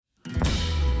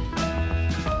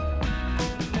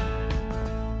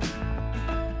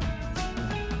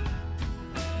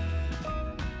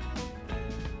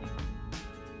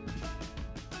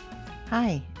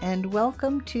Hi, and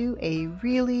welcome to a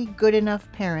Really Good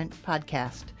Enough Parent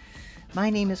podcast. My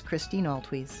name is Christine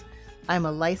Altwies. I'm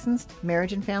a licensed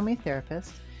marriage and family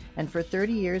therapist, and for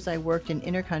 30 years I worked in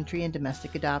intercountry and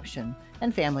domestic adoption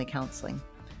and family counseling.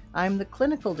 I'm the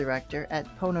clinical director at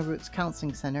Pona Roots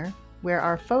Counseling Center, where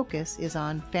our focus is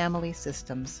on family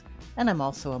systems, and I'm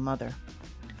also a mother.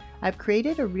 I've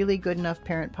created a Really Good Enough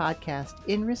Parent podcast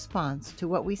in response to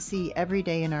what we see every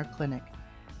day in our clinic.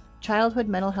 Childhood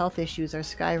mental health issues are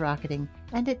skyrocketing,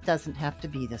 and it doesn't have to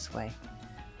be this way.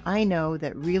 I know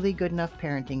that really good enough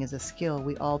parenting is a skill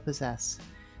we all possess.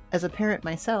 As a parent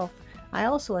myself, I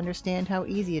also understand how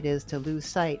easy it is to lose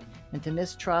sight and to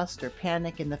mistrust or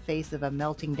panic in the face of a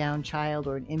melting down child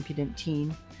or an impudent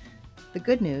teen. The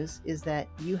good news is that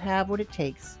you have what it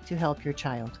takes to help your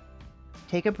child.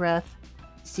 Take a breath,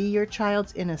 see your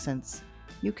child's innocence.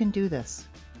 You can do this.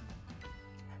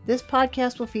 This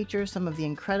podcast will feature some of the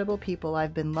incredible people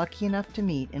I've been lucky enough to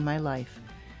meet in my life.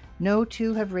 No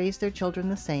two have raised their children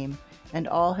the same, and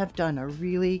all have done a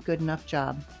really good enough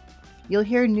job. You'll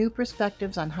hear new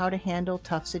perspectives on how to handle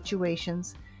tough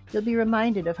situations. You'll be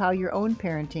reminded of how your own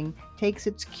parenting takes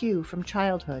its cue from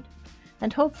childhood.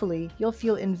 And hopefully, you'll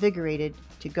feel invigorated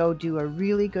to go do a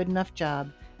really good enough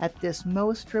job at this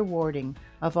most rewarding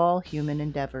of all human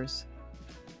endeavors.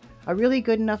 A Really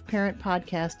Good Enough Parent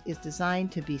podcast is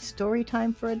designed to be story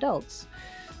time for adults.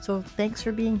 So thanks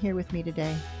for being here with me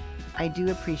today. I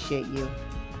do appreciate you.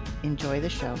 Enjoy the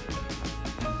show.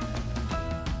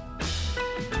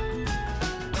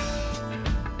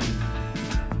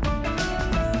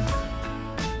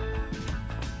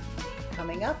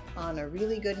 Coming up on A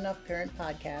Really Good Enough Parent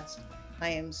podcast, I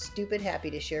am stupid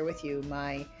happy to share with you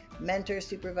my mentor,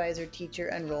 supervisor, teacher,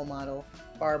 and role model,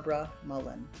 Barbara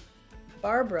Mullen.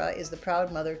 Barbara is the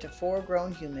proud mother to 4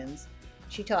 grown humans.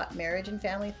 She taught marriage and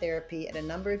family therapy at a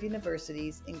number of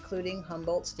universities, including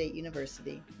Humboldt State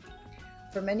University.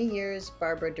 For many years,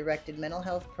 Barbara directed mental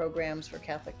health programs for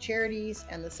Catholic Charities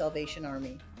and the Salvation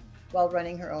Army, while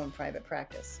running her own private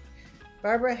practice.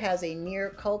 Barbara has a near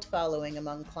cult following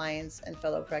among clients and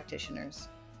fellow practitioners.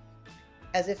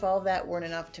 As if all that weren't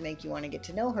enough to make you want to get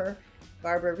to know her,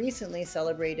 Barbara recently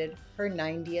celebrated her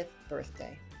 90th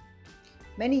birthday.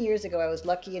 Many years ago, I was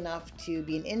lucky enough to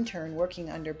be an intern working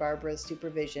under Barbara's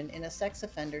supervision in a sex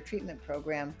offender treatment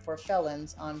program for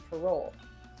felons on parole.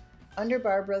 Under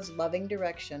Barbara's loving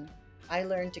direction, I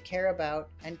learned to care about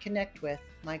and connect with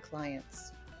my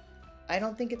clients. I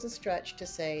don't think it's a stretch to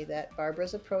say that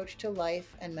Barbara's approach to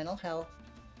life and mental health,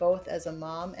 both as a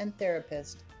mom and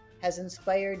therapist, has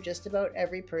inspired just about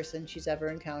every person she's ever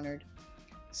encountered.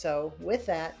 So with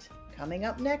that, coming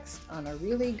up next on A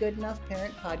Really Good Enough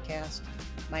Parent podcast,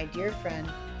 my dear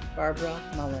friend, Barbara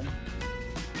Mullen.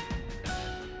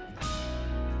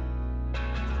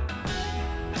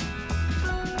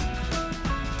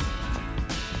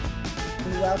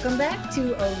 Welcome back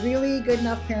to A Really Good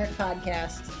Enough Parent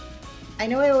podcast. I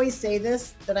know I always say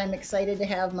this, that I'm excited to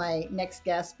have my next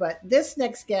guest, but this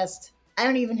next guest, I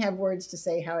don't even have words to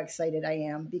say how excited I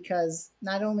am, because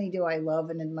not only do I love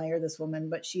and admire this woman,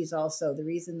 but she's also the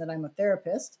reason that I'm a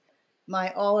therapist,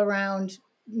 my all-around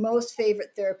most favorite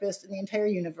therapist in the entire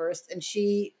universe, and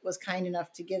she was kind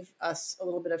enough to give us a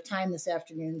little bit of time this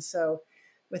afternoon. So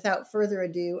without further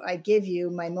ado, I give you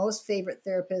my most favorite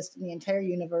therapist in the entire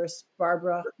universe,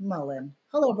 Barbara Mullen.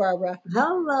 Hello, Barbara.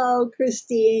 Hello,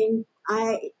 Christine.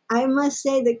 I must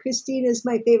say that Christine is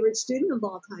my favorite student of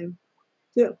all time,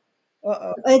 too.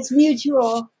 Uh-oh. It's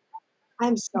mutual.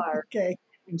 I'm sorry. Okay.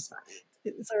 I'm sorry.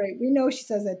 It's all right. We know she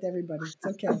says that to everybody. It's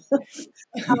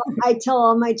okay. I tell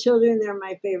all my children they're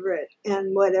my favorite,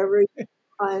 and whatever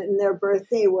on their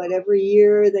birthday, whatever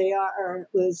year they are,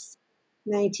 was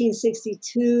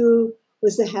 1962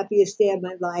 was the happiest day of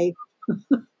my life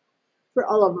for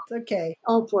all of them. It's okay.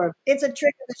 All 4. It's a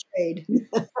trick of the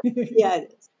trade. Yeah,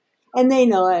 it is. And they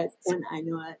know it, and I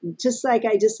know it. And just like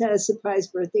I just had a surprise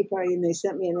birthday party, and they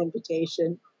sent me an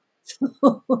invitation.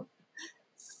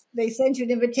 They sent you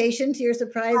an invitation to your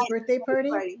surprise birthday party?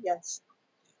 Yes.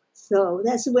 So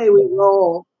that's the way we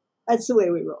roll. That's the way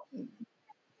we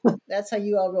roll. That's how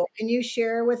you all roll. Can you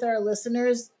share with our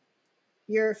listeners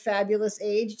your fabulous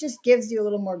age? Just gives you a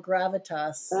little more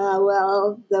gravitas.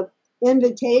 Well, the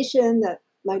invitation that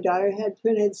my daughter had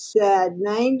printed said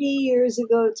 90 years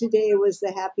ago today was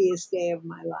the happiest day of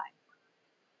my life.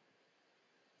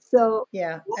 So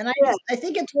yeah, and I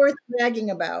think it's worth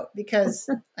bragging about, because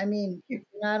I mean, you're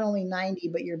not only 90,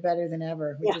 but you're better than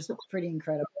ever, which is pretty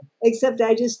incredible. Except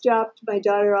I just dropped my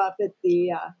daughter off at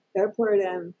the airport,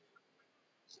 and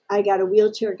I got a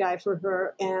wheelchair guy for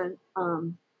her, and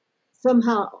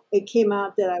somehow it came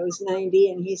out that I was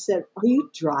 90, and he said, "Are you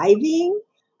driving?"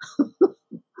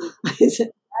 I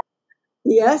said,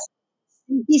 "Yes."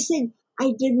 He said,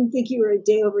 "I didn't think you were a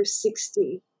day over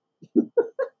 60."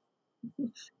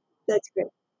 That's great.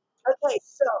 Okay,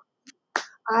 so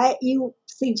you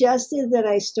suggested that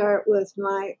I start with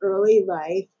my early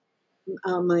life,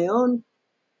 my own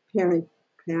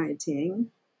parenting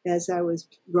as I was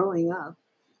growing up.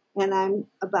 And I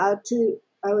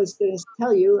was going to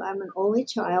tell you, I'm an only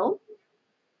child.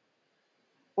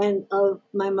 And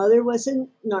my mother was a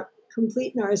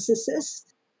complete narcissist.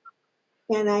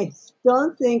 And I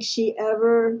don't think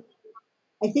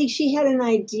I think she had an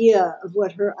idea of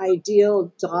what her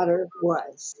ideal daughter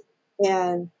was.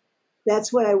 And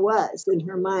that's what I was in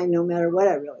her mind, no matter what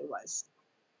I really was.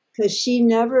 Because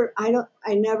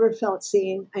I never felt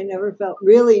seen. I never felt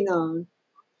really known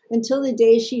until the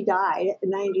day she died at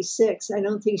 96. I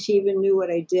don't think she even knew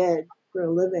what I did for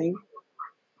a living.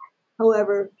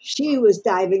 However, she was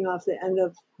diving off the end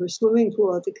of her swimming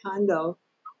pool at the condo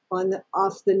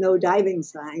off the no diving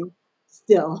sign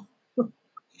still.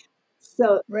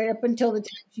 So Right up until the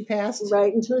time she passed.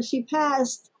 right until she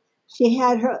passed, she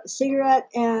had her cigarette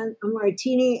and a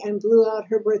martini and blew out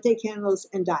her birthday candles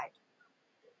and died.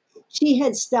 She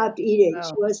had stopped eating.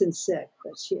 She Wow. wasn't sick,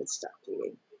 but she had stopped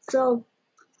eating. So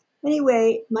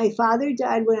anyway, my father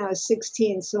died when I was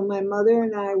 16. So my mother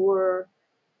and I were,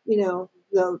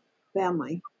 the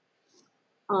family.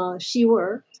 She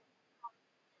worked,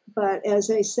 but as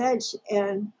I said,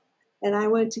 and I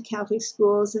went to Catholic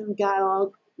schools and got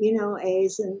all,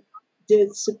 A's and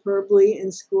did superbly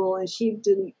in school, and she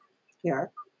didn't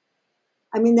care.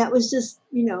 I mean, that was just,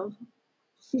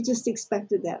 she just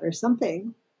expected that or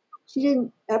something. She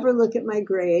didn't ever look at my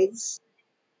grades.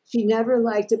 She never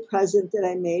liked a present that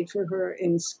I made for her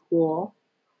in school.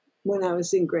 When I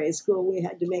was in grade school, we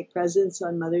had to make presents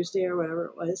on Mother's Day or whatever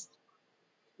it was.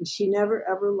 And she never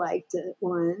ever liked it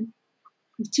one.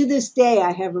 To this day,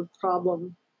 I have a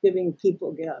problem giving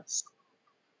people gifts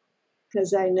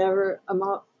because I never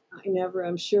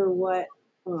am sure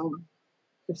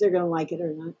if they're going to like it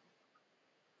or not.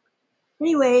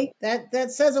 Anyway,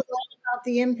 That says a lot about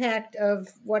the impact of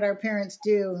what our parents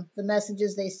do, the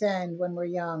messages they send when we're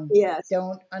young. yes,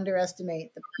 Don't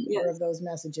underestimate the power yes, of those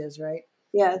messages, right?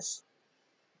 yes.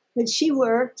 But she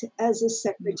worked as a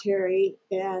secretary,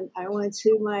 and I went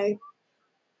to my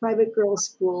private girls'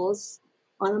 schools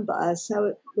on a bus.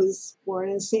 I was born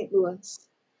in St. Louis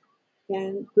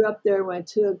and grew up there. Went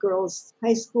to a girls'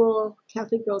 high school,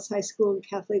 Catholic girls' high school, and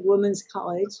Catholic women's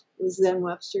college. It was then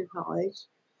Webster College,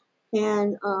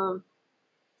 and um,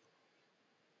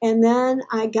 and then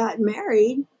I got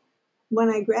married when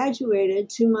I graduated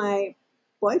to my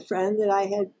boyfriend that I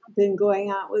had been going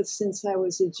out with since I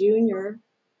was a junior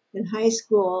in high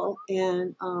school,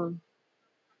 and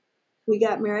we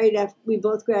got married after we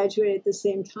both graduated at the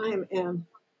same time, and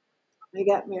I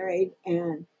got married,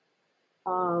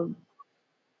 um,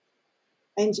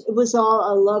 and it was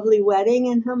all a lovely wedding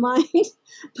in her mind,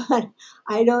 but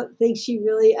I don't think she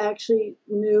really actually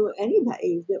knew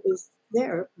anybody that was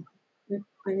there.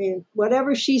 I mean,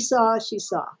 whatever she saw, she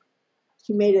saw.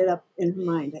 She made it up in her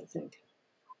mind, I think.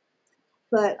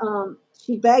 But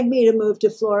she begged me to move to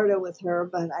Florida with her,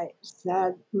 but I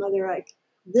said, "Mother,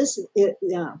 this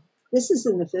is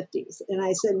in the 50s," and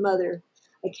I said, "Mother,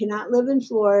 I cannot live in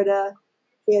Florida.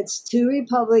 It's too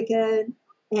Republican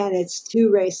and it's too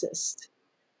racist."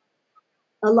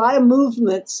 A lot of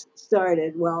movements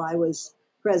started while I was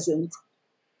present.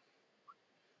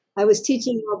 I was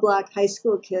teaching all black high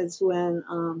school kids when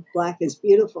Black is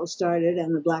Beautiful started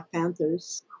and the Black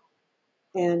Panthers.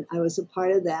 And I was a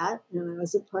part of that. And I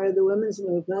was a part of the women's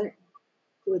movement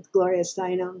with Gloria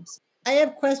Steinem. I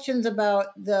have questions about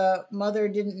the mother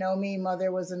didn't know me,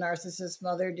 mother was a narcissist,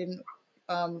 mother didn't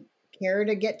um, care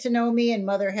to get to know me, and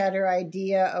mother had her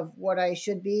idea of what I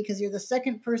should be. Because you're the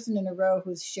second person in a row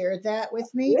who's shared that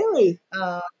with me. Really?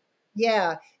 Uh,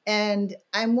 yeah, and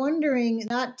I'm wondering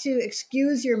not to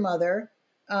excuse your mother.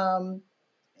 Um,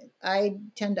 I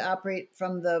tend to operate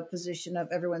from the position of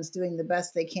everyone's doing the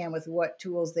best they can with what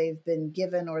tools they've been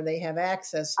given or they have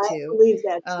access I to. believe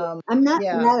that too. I'm not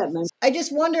Yeah. mad at my I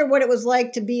just wonder what it was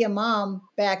like to be a mom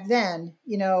back then,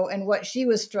 and what she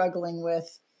was struggling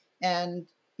with. And,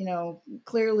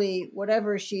 clearly,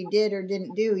 whatever she did or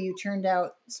didn't do, you turned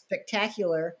out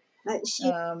spectacular. she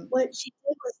Um, what she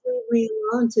did was leave me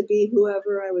alone to be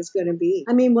whoever I was going to be.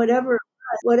 I mean, whatever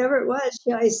it was,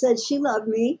 I said she loved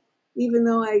me, even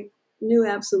though I knew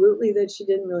absolutely that she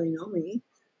didn't really know me.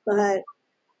 But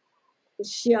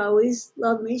she always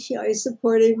loved me. She always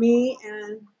supported me,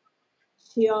 and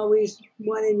she always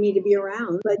wanted me to be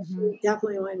around, but Mhm. she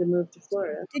definitely wanted to move to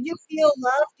Florida. Did you feel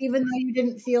loved even though you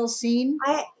didn't feel seen?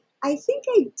 I think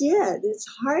I did. It's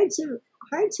hard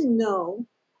to know,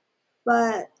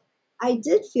 but I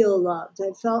did feel loved.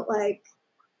 I felt like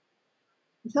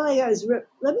I was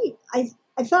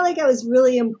I felt like I was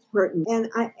really important,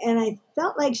 and I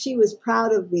felt like she was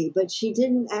proud of me, but she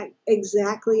didn't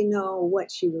exactly know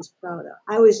what she was proud of.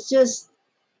 I was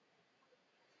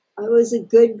a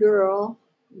good girl,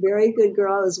 very good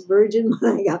girl. I was a virgin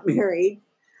when I got married,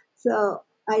 so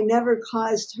I never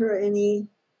caused her any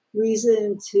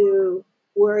reason to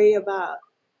worry about,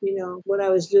 what I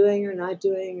was doing or not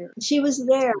doing. Or she was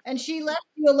there. And she left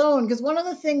you alone because one of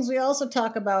the things we also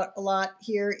talk about a lot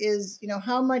here is,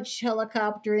 how much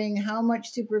helicoptering, how much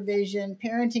supervision.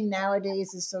 Parenting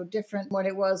nowadays is so different from what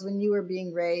it was when you were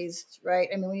being raised, right?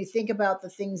 I mean, when you think about the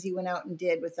things you went out and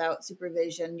did without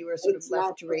supervision, you were sort of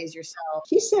left to Exactly. raise yourself.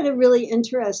 She said a really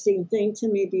interesting thing to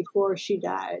me before she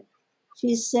died.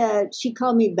 She said, she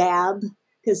called me Bab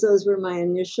because those were my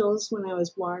initials when I was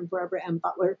born, Barbara M.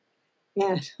 Butler.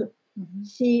 And Mhm.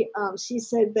 she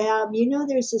said, Bab,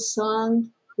 there's a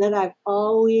song that I've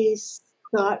always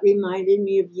thought reminded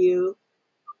me of you,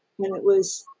 and it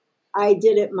was "I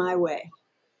Did It My Way,"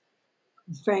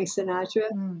 Frank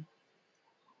Sinatra. Mm.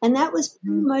 And that was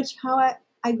pretty Mm. much how I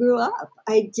grew up.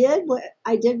 I did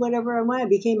whatever I wanted. I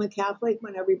became a Catholic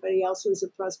when everybody else was a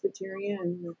Presbyterian,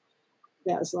 and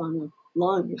that was long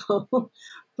ago.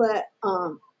 But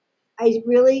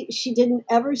she didn't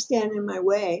ever stand in my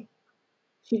way.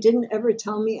 She didn't ever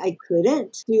tell me I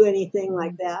couldn't do anything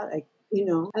like that. I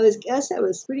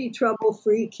was pretty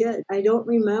trouble-free kid. I don't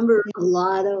remember a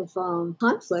lot of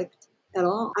conflict at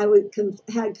all.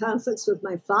 Had conflicts with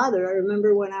my father. I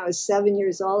remember when I was 7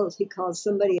 years old, he called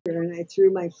somebody over and I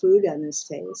threw my food on his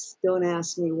face. Don't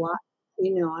ask me why. I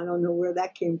don't know where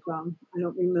that came from. I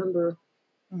don't remember.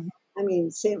 Mhm. I mean,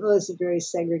 St. Louis is a very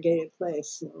segregated place.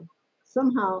 So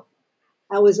somehow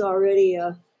I was already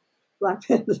a Black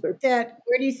Panther.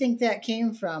 Where do you think that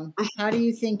came from? I How do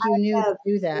you think you knew to have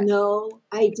do that? no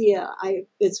idea.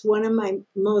 It's one of my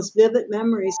most vivid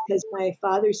memories because my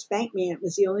father spanked me. It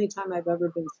was the only time I've ever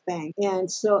been spanked.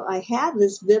 And so I have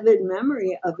this vivid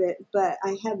memory of it, but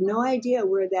I have no idea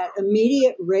where that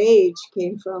immediate rage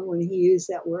came from when he used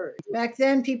that word. Back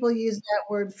then, people used that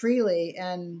word freely,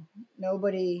 and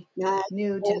nobody Not,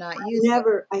 knew to not use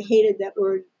it. I hated that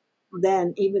word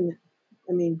then,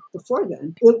 before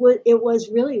then. It was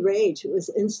really rage. It was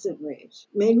instant rage.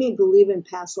 Made me believe in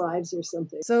past lives or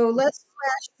something. So let's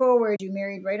flash forward. You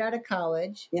married right out of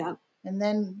college, Yeah. and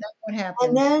then what And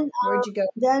happened? Where'd you go?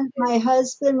 then my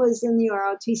husband was in the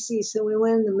ROTC, so we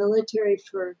went in the military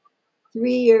for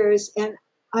 3 years, and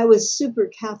I was super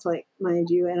Catholic, mind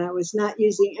you, and I was not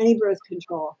using any birth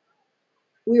control.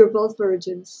 We were both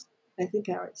virgins. I think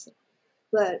I was,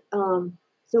 but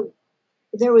so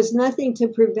there was nothing to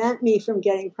prevent me from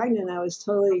getting pregnant. I was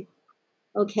totally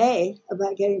okay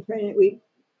about getting pregnant. We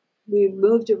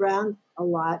moved around a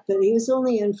lot, but he was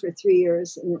only in for 3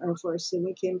 years in the Air Force, and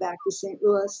we came back to St.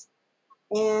 Louis.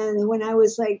 And when I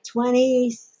was like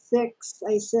 26,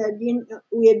 I said, we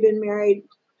had been married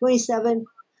 27.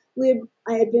 We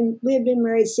had been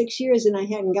married 6 years, and I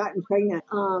hadn't gotten pregnant.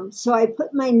 So I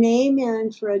put my name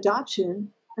in for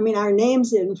adoption. I mean, our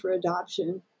names in for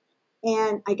adoption,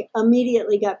 and I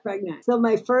immediately got pregnant. So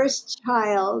my first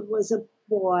child was a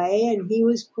boy, and he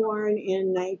was born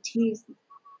in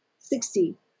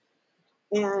 1960.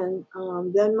 And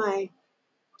then my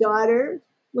daughter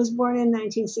was born in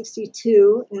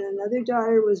 1962, and another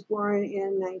daughter was born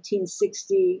in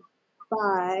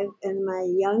 1965, and my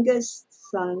youngest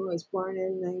son was born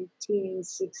in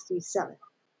 1967.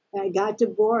 I got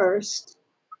divorced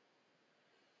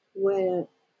when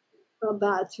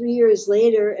about 3 years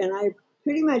later, and I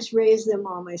pretty much raised them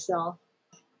all myself.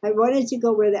 I wanted to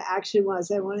go where the action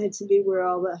was. I wanted to be where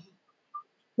all the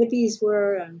hippies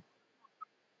were,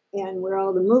 and where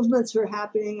all the movements were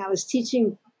happening. I was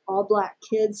teaching all Black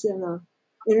kids in a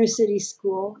inner city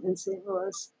school in St.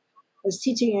 Louis. I was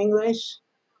teaching English,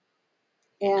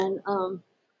 and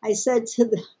I said to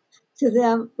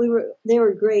them, they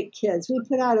were great kids. We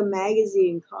put out a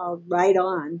magazine called Write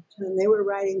On, and they were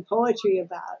writing poetry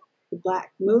about the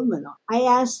Black movement. I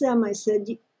asked them, I said,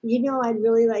 I'd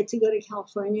really like to go to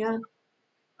California.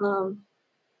 Um,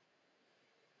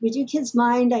 would you kids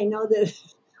mind? I know that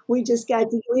we've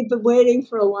been waiting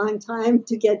for a long time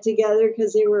to get together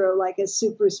because they were like a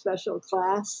super special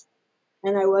class.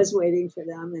 And I was waiting for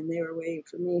them and they were waiting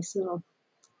for me. So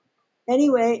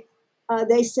anyway,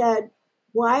 they said,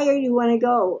 why do you want to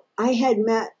go? I had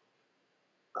met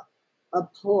a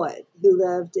poet who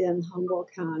lived in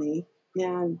Humboldt County,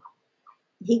 And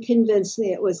he convinced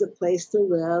me it was a place to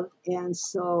live. And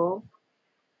so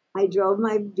I drove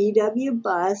my VW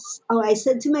bus. Oh, I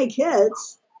said to my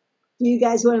kids, do you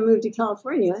guys want to move to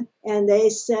California? And they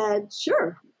said,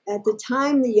 sure. At the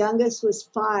time, the youngest was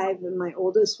 5 and my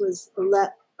oldest was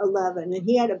 11. And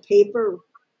he had a paper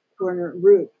corner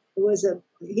route.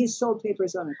 He sold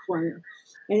papers on a corner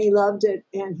and he loved it.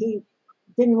 And he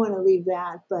didn't want to leave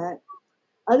that. But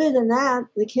other than that,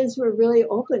 the kids were really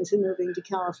open to moving to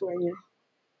California.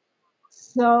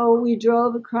 So we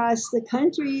drove across the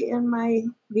country in my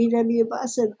VW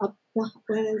bus and went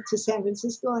into San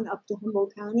Francisco and up to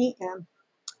Humboldt County,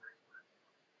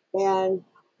 and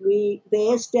they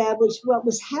established what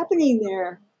was happening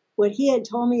there. What he had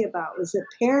told me about was that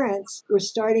parents were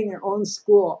starting their own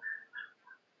school.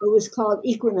 It was called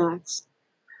Equinox,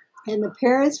 and the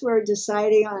parents were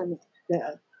deciding on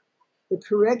the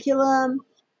curriculum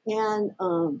and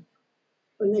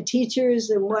the teachers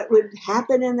and what would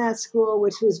happen in that school,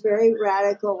 which was very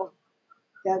radical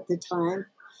at the time.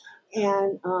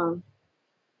 And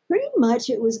pretty much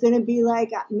it was going to be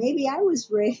like maybe I was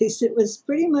raised. It was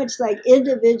pretty much like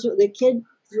individual. The kids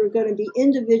were going to be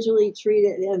individually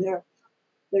treated, and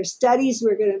their studies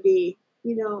were going to be,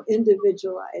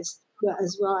 individualized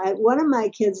as well. One of my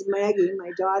kids, Maggie,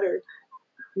 my daughter,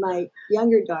 my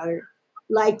younger daughter,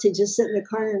 liked to just sit in the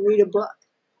corner and read a book,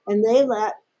 and they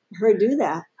let her do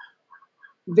that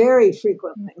very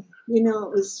frequently. It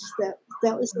was just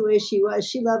that was the way she was.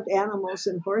 She loved animals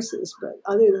and horses, but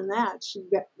other than that, she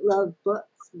loved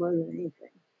books more than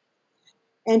anything.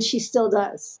 And she still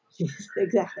does. She's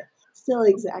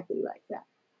exactly like that.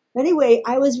 Anyway,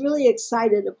 I was really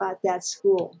excited about that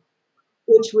school,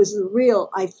 which was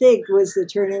I think, was the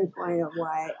turning point of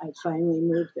why I finally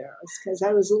moved there. Because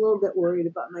I was a little bit worried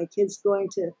about my kids going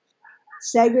to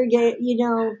segregate,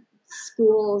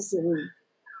 schools and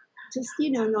just,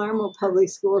 normal public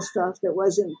school stuff that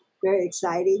wasn't very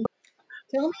exciting.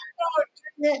 Tell me about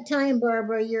during that time,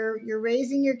 Barbara. You're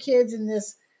raising your kids in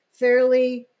this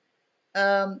fairly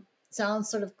sounds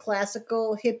sort of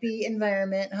classical hippie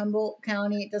environment. Humboldt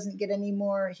County, it doesn't get any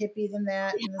more hippie than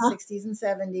that in the 60s and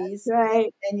 70s.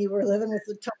 Right. And you were living with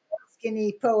the tall,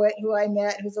 skinny poet who I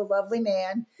met, who's a lovely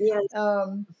man, Yes.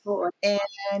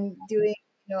 and doing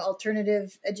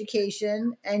alternative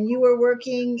education. And you were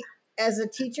working as a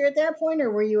teacher at that point, or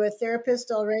were you a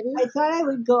therapist already? I thought I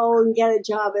would go and get a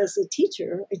job as a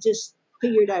teacher. I just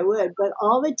figured I would. But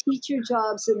all the teacher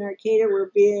jobs in Arcata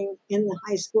in the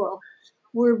high school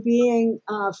were being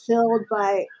filled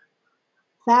by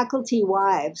faculty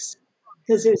wives,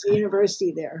 because there's a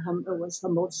university there. It was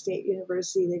Humboldt State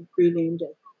University. They renamed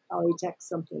it Polytech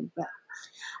something. But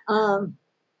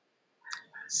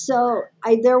so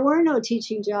there were no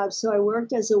teaching jobs. So I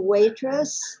worked as a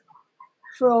waitress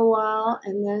for a while,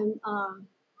 and then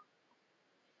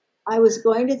I was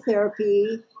going to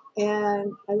therapy,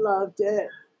 and I loved it.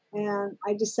 And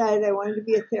I decided I wanted to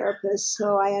be a therapist,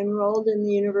 so I enrolled in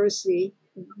the university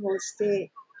in Humboldt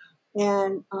State,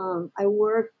 and I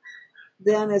worked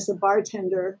then as a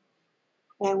bartender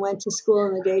and went to school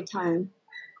in the daytime.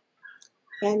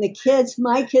 And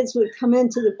my kids would come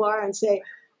into the bar and say,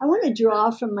 I want to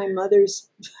draw from my mother's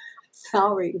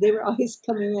salary. They were always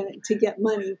coming in to get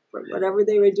money for whatever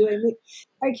they were doing.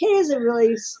 Arcata is a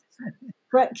really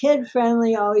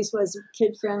kid-friendly, always was a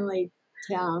kid-friendly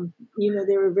town.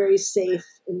 They were very safe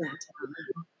in that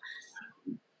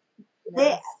town.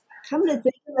 They come to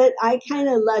think of it, I kind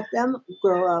of let them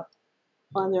grow up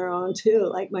on their own too,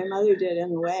 like my mother did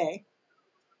in a way.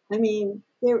 I mean,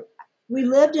 we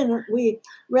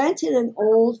rented an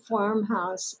old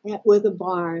farmhouse with a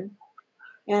barn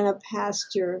and a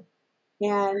pasture,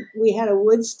 and we had a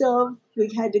wood stove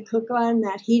we had to cook on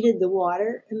that heated the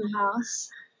water in the house.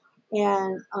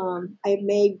 And I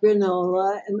made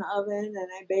granola in the oven, and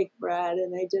I baked bread,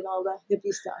 and I did all the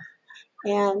hippie stuff.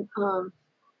 And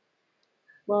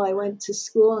I went to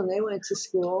school, and they went to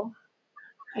school,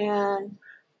 and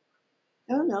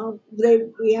I don't know.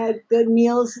 We had good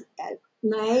meals at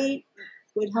night,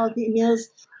 good healthy meals.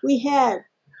 We had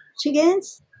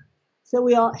chickens, so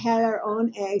we all had our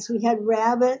own eggs. We had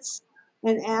rabbits,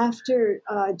 and after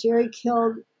Jerry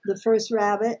killed the first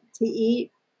rabbit to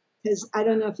eat, because I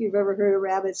don't know if you've ever heard a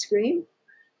rabbit scream,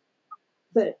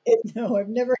 but no, I've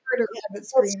never heard a rabbit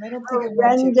scream. I don't think I'm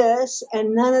horrendous,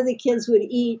 and none of the kids would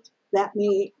eat that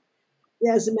meat.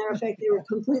 As a matter of fact, they were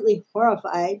completely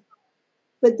horrified.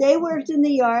 But they worked in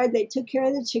the yard. They took care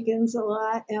of the chickens a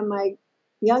lot. And my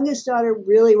youngest daughter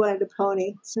really wanted a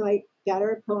pony. So I got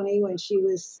her a pony when she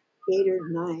was 8 or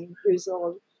 9 years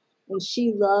old. And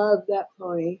she loved that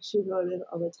pony. She rode it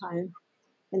all the time.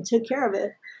 and took care of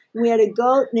it. And we had a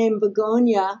goat named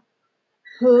Begonia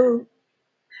who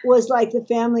was like the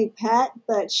family pet,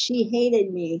 but she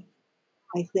hated me,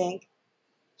 I think.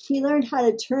 She learned how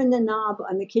to turn the knob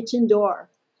on the kitchen door.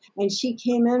 And she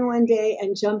came in one day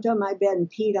and jumped on my bed and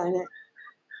peed on it.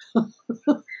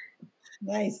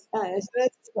 Nice. That's a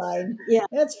sign. Yeah.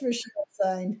 That's for sure a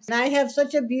sign. And I have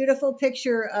such a beautiful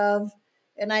picture of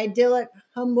an idyllic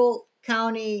Humboldt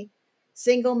County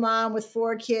single mom with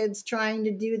 4 kids trying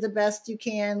to do the best you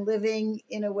can, living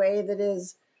in a way that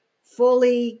is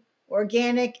fully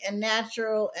organic and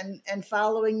natural and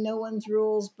following no one's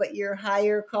rules but your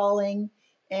higher calling.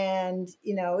 And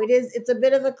it's a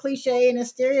bit of a cliche and a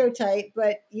stereotype,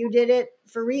 but you did it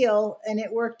for real and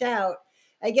it worked out.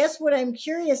 I guess what I'm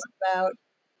curious about,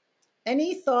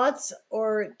 any thoughts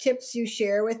or tips you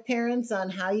share with parents on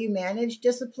how you manage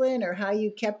discipline or how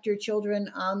you kept your children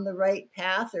on the right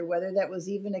path, or whether that was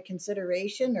even a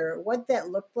consideration, or what that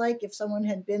looked like if someone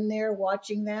had been there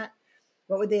watching that?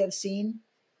 What would they have seen?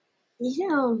 You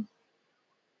know,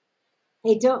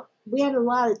 we had a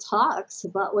lot of talks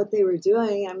about what they were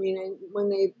doing. I mean, when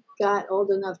they got old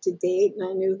enough to date and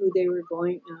I knew who they were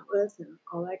going out with and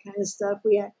all that kind of stuff,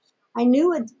 I knew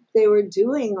what they were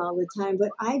doing all the time,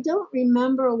 but I don't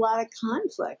remember a lot of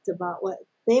conflict about what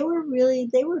they were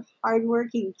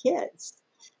hardworking kids.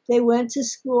 They went to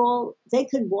school, they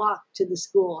could walk to the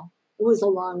school. It was a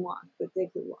long walk, but they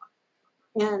could walk.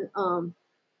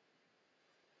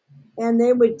 And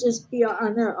they would just be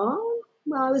on their own.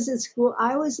 Well, I was at school.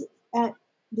 I was at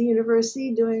the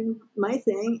university doing my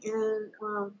thing,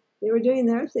 and they were doing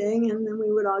their thing. And then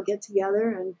we would all get together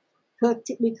and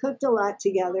cooked. We cooked a lot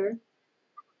together.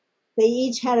 They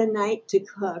each had a night to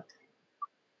cook,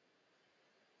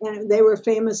 and they were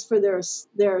famous for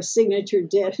their signature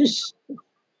dish.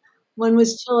 One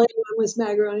was chili, one was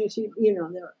macaroni. There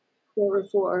were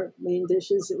 4 main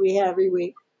dishes that we had every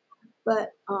week.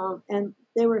 But and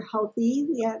they were healthy.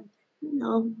 We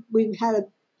had a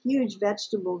huge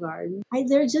vegetable garden.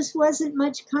 There just wasn't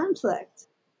much conflict.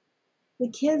 The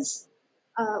kids,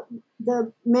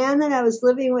 the man that I was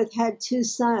living with had 2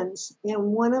 sons,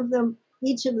 and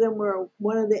each of them were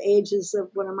one of the ages of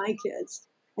one of my kids,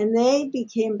 and they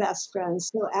became best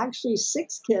friends. So actually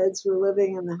 6 kids were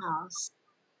living in the house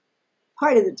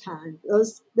part of the time.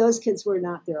 Those kids were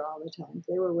not there all the time.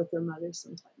 They were with their mothers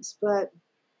sometimes, but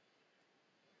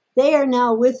they are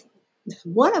now with,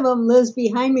 one of them lives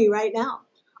behind me right now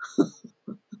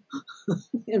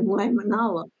in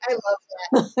Waimanalo. I love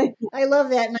that. I love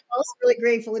that. And I'm also really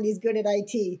grateful that he's good at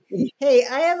IT. Hey,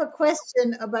 I have a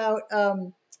question about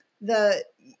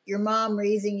your mom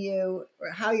raising you,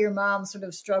 or how your mom sort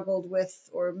of struggled with,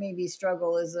 or maybe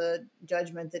struggle is a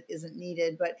judgment that isn't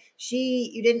needed, but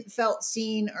you didn't felt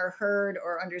seen or heard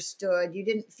or understood. You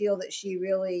didn't feel that she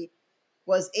really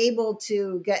was able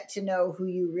to get to know who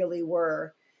you really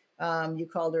were. You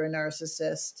called her a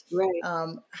narcissist. Right.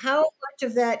 How much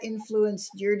of that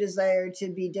influenced your desire to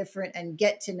be different and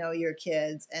get to know your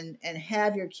kids and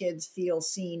have your kids feel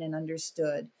seen and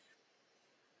understood?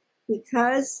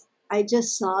 Because I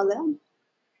just saw them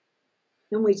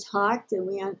and we talked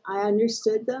and I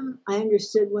understood them. I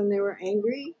understood when they were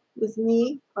angry with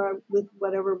me or with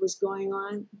whatever was going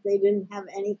on. They didn't have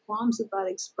any qualms about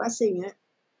expressing it.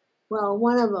 Well,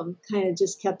 one of them kind of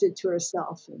just kept it to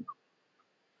herself.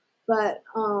 But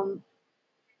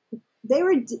they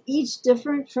were each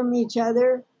different from each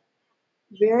other,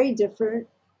 very different.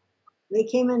 They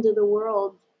came into the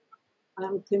world,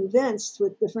 I'm convinced,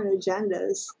 with different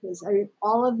agendas. Because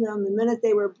all of them, the minute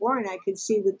they were born, I could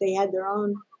see that they had their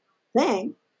own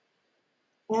thing.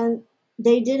 And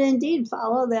they did indeed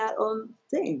follow that own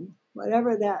thing.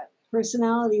 Whatever that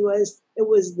personality was, it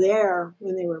was there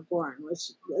when they were born, which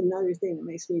is another thing that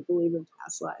makes me believe in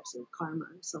past lives or karma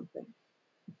or something.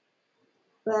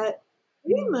 But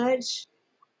pretty much,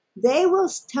 they will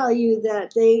tell you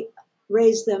that they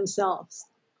raised themselves.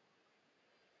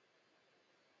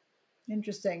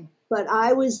 Interesting. But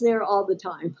I was there all the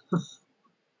time.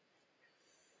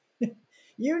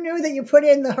 You knew that you put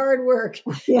in the hard work.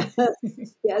 Yes,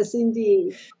 yes,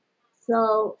 indeed.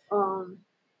 So I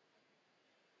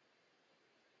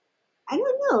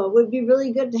don't know. It would be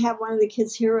really good to have one of the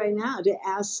kids here right now to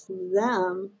ask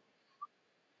them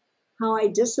how I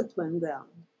disciplined them,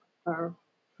 or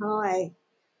how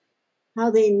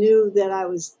they knew that I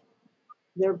was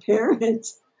their parent.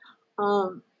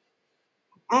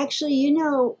 Actually,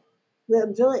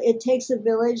 it takes a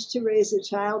village to raise a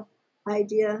child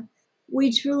idea.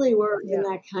 We truly were in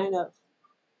that kind of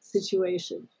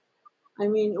situation. I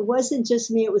mean, it wasn't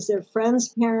just me, it was their friends'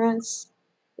 parents.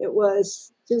 It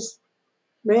was just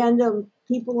random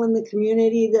people in the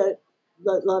community that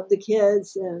loved the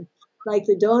kids. And like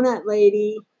the donut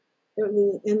lady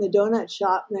in the donut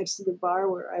shop next to the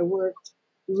bar where I worked,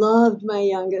 loved my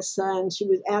youngest son. She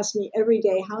would ask me every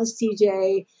day, "How's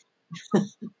TJ?"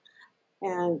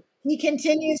 And he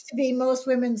continues to be most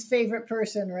women's favorite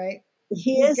person, right?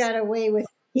 he He's is got a way with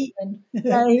he women.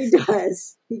 he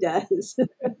does. He does.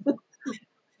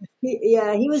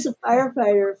 He was a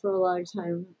firefighter for a long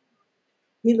time.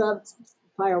 He loved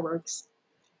fireworks.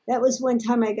 That was one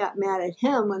time I got mad at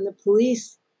him when the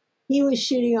police, he was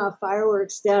shooting off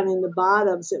fireworks down in the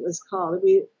bottoms, it was called.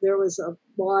 There was a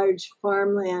large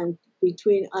farmland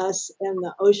between us and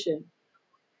the ocean.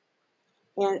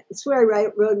 And it's where I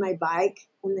rode my bike,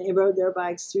 and they rode their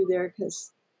bikes through there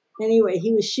because, anyway,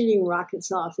 he was shooting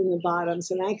rockets off in the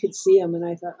bottoms, and I could see him, and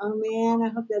I thought, oh man, I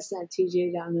hope that's not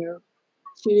TJ down there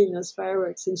shooting those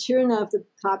fireworks. And sure enough, the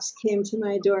cops came to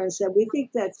my door and said, "We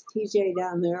think that's TJ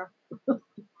down there."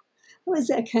 What was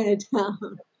that kind of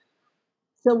town?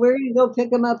 So we're going to go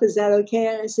pick him up. Is that okay?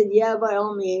 And I said, yeah, by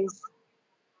all means.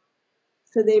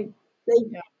 So they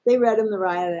Yeah. they read him the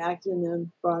riot act and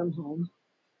then brought him home.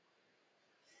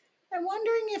 I'm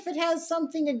wondering if it has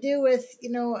something to do with,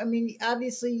 I mean,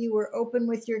 obviously you were open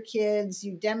with your kids,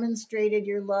 you demonstrated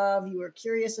your love, you were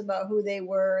curious about who they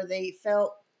were. They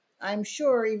felt, I'm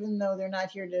sure, even though they're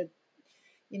not here to,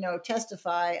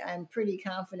 testify, I'm pretty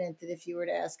confident that if you were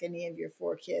to ask any of your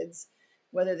four kids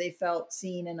whether they felt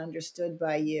seen and understood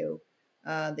by you,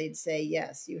 they'd say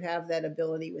yes. You have that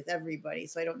ability with everybody.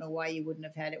 So I don't know why you wouldn't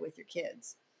have had it with your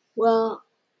kids. Well,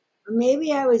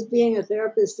 maybe I was being a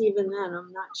therapist even then.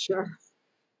 I'm not sure.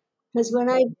 Because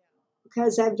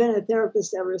because I've been a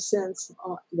therapist ever since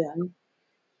then.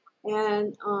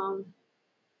 And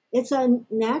it's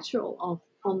unnatural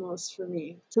almost for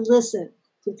me to listen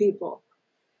to people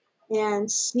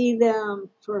and see them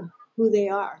for who they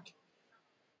are,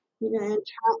 and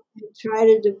try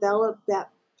to develop that,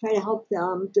 try to help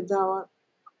them develop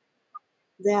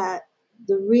that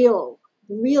the real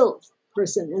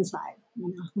person inside.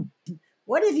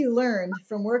 What have you learned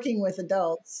from working with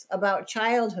adults about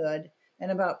childhood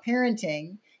and about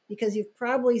parenting? Because you've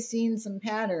probably seen some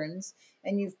patterns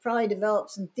and you've probably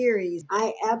developed some theories.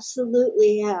 I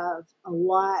absolutely have a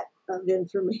lot of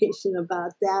information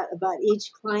about that, about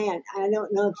each client. I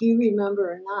don't know if you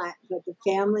remember or not, but the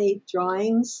family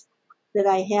drawings that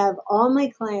I have all my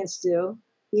clients do,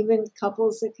 even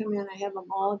couples that come in, I have them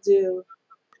all do,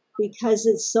 because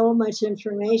it's so much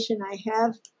information. I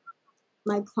have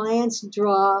my clients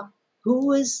draw who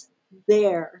was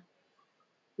there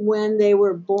when they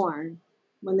were born,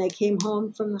 when they came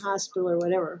home from the hospital or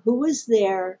whatever, who was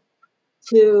there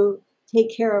to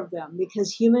take care of them,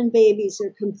 because human babies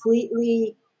are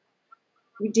completely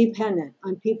dependent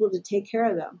on people to take care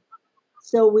of them.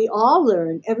 So we all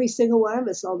learned, every single one of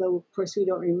us, although of course we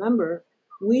don't remember,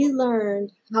 we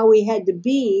learned how we had to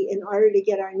be in order to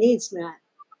get our needs met.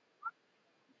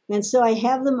 And so I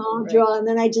have them all draw, and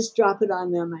then I just drop it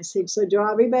on them. I say, so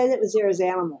draw everybody that was there as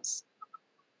animals.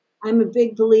 I'm a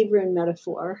big believer in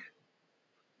metaphor.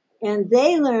 And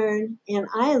they learn, and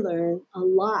I learn a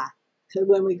lot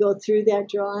when we go through that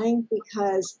drawing,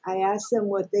 because I asked them uh,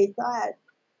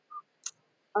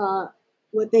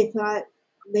 what they thought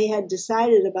they had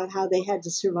decided about how they had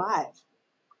to survive.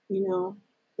 In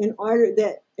order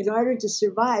to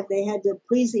survive, they had to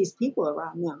please these people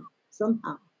around them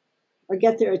somehow, or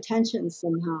get their attention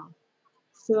somehow.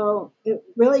 So it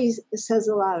really says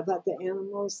a lot about the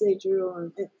animals they drew.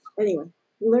 And anyway,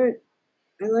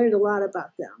 I learned a lot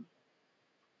about them,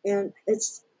 and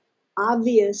it's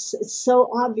obvious. It's so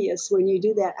obvious when you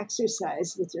do that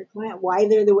exercise with your client why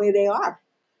they're the way they are.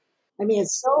 I mean,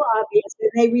 it's so obvious,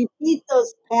 and they repeat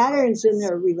those patterns in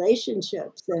their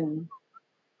relationships, and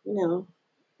you know,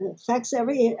 it affects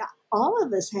all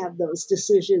of us have those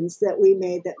decisions that we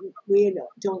made that we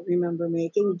don't remember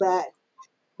making, but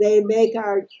they make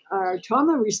our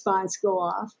trauma response go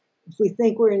off. If we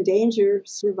think we're in danger,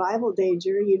 survival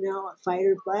danger, fight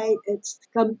or flight,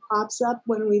 pops up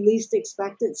when we least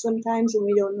expect it sometimes, and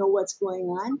we don't know what's going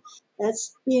on.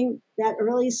 That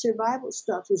early survival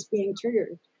stuff is being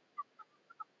triggered.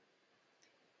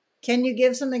 Can you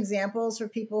give some examples for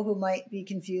people who might be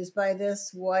confused by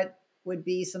this? What would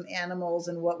be some animals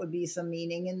and what would be some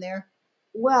meaning in there?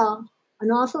 Well, an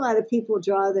awful lot of people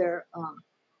draw their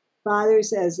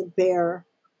fathers as a bear,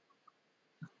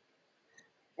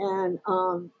 and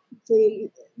so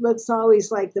it looks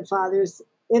always like the fathers,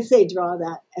 if they draw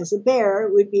that as a bear,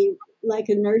 it would be like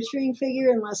a nurturing figure,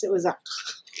 unless it was a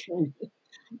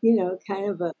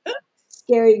kind of a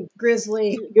scary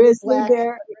Grizzly, grizzly black.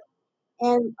 bear.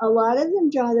 And a lot of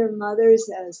them draw their mothers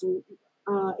as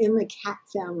in the cat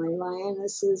family,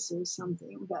 lionesses or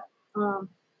something. But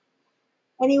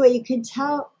anyway, you can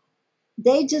tell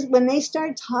they just, when they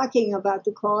start talking about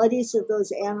the qualities of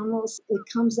those animals, it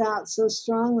comes out so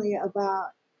strongly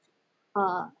about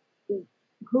uh,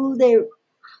 who they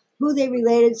who they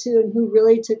related to and who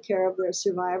really took care of their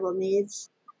survival needs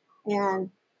and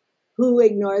who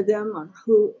ignored them or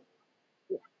who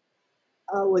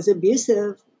was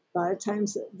abusive. A lot of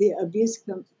times the abuse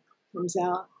comes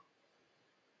out.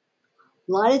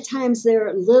 A lot of times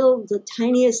they're the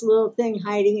tiniest little thing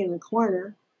hiding in a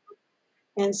corner.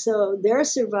 And so their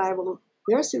survival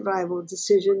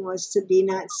decision was to be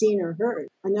not seen or heard.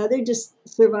 Another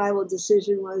survival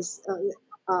decision was,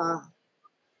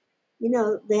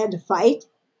 they had to fight.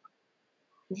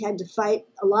 They had to fight.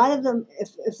 A lot of them,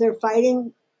 if they're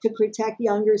fighting to protect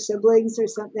younger siblings or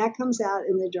something, that comes out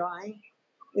in the drawing.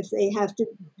 If they have to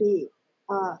be,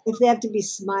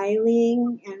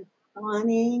 smiling and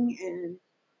fawning and,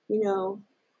 the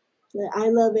I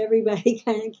love everybody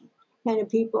kind of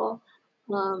people,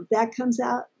 that comes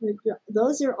out.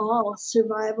 Those are all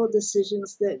survival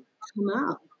decisions that come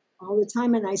out all the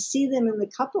time, and I see them in the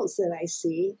couples that I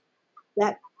see.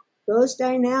 That those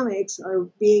dynamics are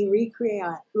being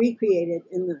recreated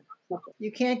in the couple.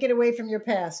 You can't get away from your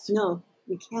past. No,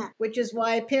 you can't. Which is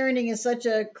why parenting is such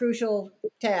a crucial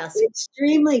task.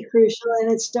 Extremely crucial,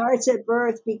 and it starts at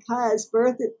birth because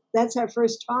that's our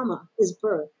first trauma, is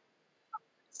birth.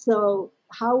 So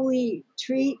how we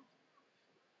treat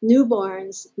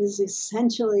newborns is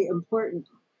essentially important.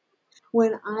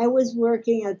 When I worked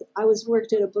at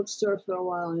a bookstore for a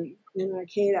while in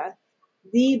Arcata.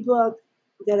 The book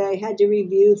that I had to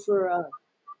review for a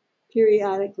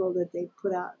periodical that they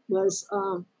put out was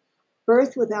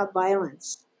Birth Without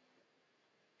Violence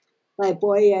by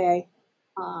Boyer.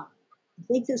 I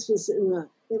think this was in the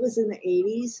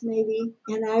 80s maybe,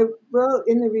 and I wrote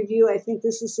in the review, I think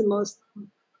this is the most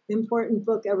important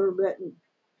book ever written,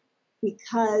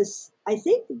 because I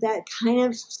think that kind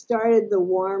of started the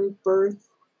warm birth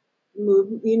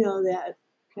movement, that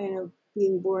kind of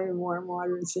being born in warm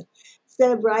water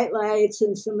instead of bright lights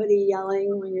and somebody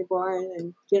yelling when you're born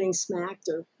and getting smacked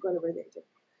or whatever they do.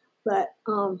 But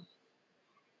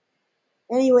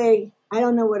anyway, I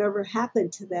don't know whatever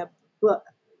happened to that book.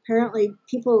 Apparently, a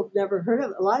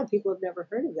lot of people have never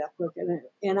heard of that book,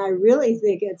 and I really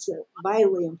think it's a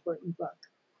vitally important book.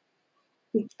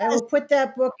 I will put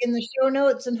that book in the show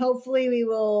notes, and hopefully we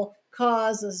will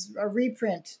cause a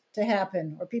reprint to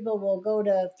happen, or people will go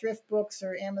to thrift books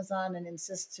or Amazon and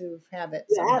insist to have it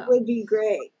somehow. That would be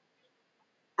great.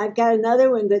 I've got another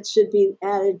one that should be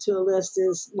added to a list,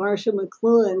 is Marshall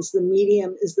McLuhan's The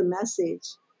Medium is the Message,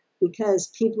 because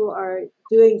people are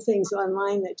doing things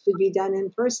online that should be done in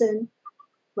person,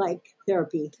 like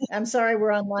therapy. I'm sorry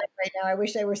we're online right now. I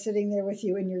wish I were sitting there with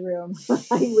you in your room.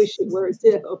 I wish you were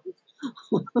too.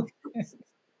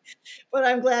 But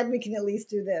I'm glad we can at least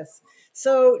do this.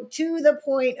 So, to the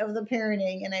point of the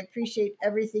parenting, and I appreciate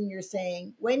everything you're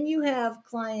saying, when you have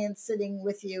clients sitting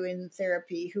with you in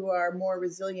therapy who are more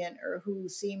resilient or who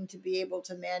seem to be able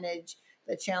to manage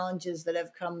the challenges that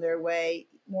have come their way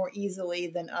more easily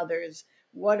than others,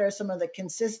 what are some of the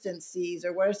consistencies,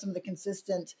 or what are some of the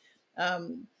consistent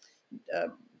um,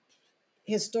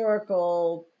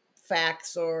 historical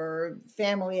facts or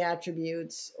family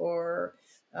attributes or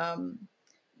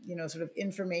sort of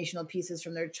informational pieces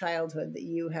from their childhood that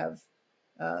you have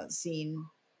seen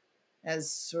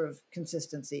as sort of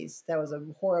consistencies? That was a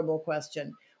horrible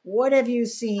question. What have you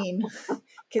seen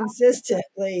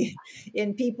consistently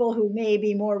in people who may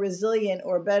be more resilient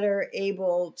or better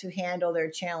able to handle their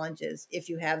challenges, if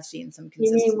you have seen some You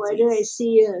consistencies? mean, what did I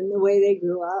see in the way they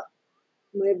grew up,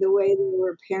 with the way they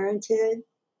were parented?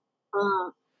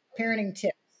 Parenting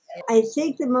tips. I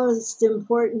think the most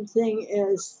important thing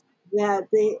is that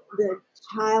the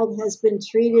child has been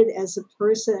treated as a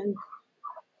person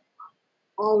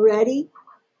already,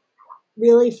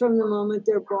 really from the moment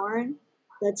they're born.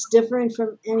 That's different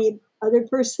from any other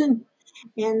person,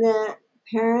 and that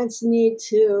parents need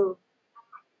to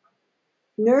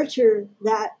nurture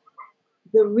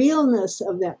the realness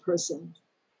of that person.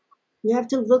 You have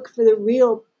to look for the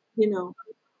real,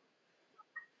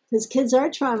 because kids are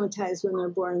traumatized when they're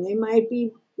born. They might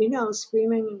be,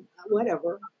 screaming,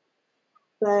 whatever,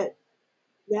 but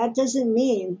that doesn't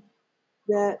mean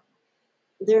that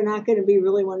they're not going to be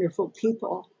really wonderful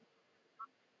people.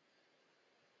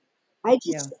 I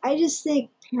just think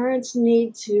parents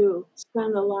need to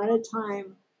spend a lot of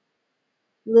time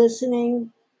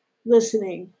listening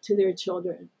to their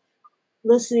children,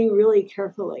 listening really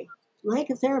carefully, like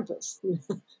a therapist,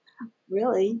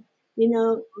 really,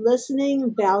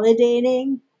 listening,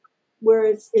 validating, where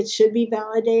it should be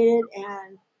validated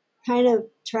and kind of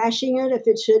trashing it if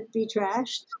it should be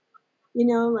trashed.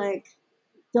 Like,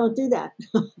 don't do that.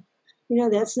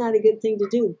 That's not a good thing to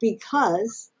do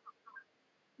because,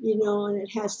 and it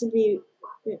has to be,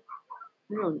 I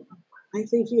don't know. I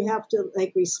think you have to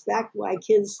like respect why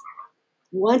kids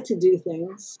want to do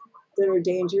things that are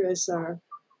dangerous or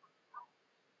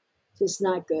just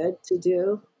not good to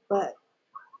do. But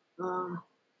um,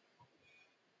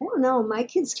 I don't know. My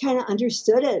kids kind of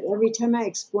understood it every time I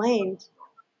explained.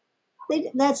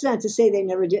 That's not to say they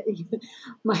never did.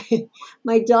 my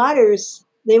my daughters,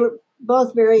 they were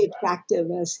both very attractive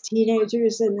as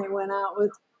teenagers, and they went out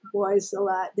with boys a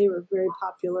lot. They were very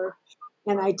popular,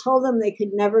 and I told them they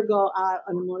could never go out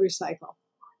on a motorcycle.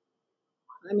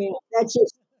 I mean,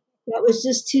 that was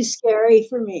just too scary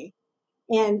for me.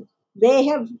 And they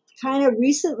have kind of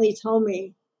recently told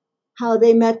me how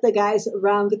they met the guys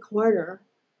around the corner,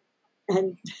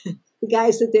 and the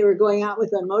guys that they were going out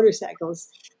with on motorcycles,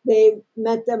 they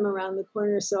met them around the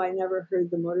corner. So I never heard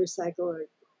the motorcycle.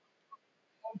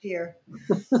 Oh dear.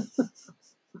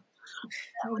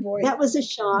 Oh boy. That was a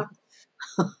shock.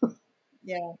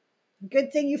 Yeah.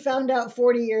 Good thing you found out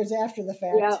 40 years after the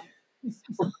fact. Yeah.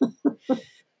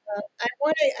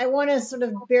 I want to sort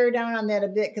of bear down on that a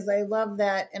bit because I love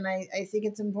that, and I think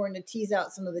it's important to tease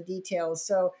out some of the details.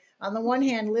 So, on the one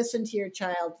hand, listen to your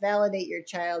child, validate your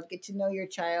child, get to know your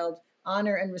child,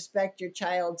 honor and respect your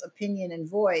child's opinion and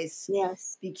voice.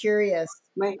 Yes. Be curious,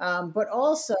 Right. but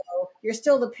also you're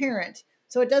still the parent.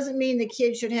 So it doesn't mean the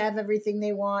kids should have everything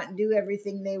they want, do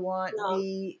everything they want, No.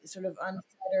 be sort of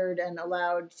unfettered and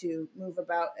allowed to move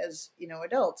about as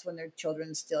adults when they're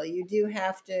children still. You do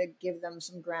have to give them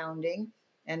some grounding,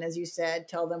 and as you said,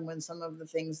 tell them when some of the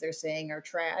things they're saying are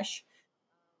trash,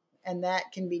 and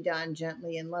that can be done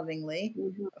gently and lovingly,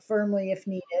 Mm-hmm. firmly if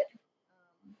needed.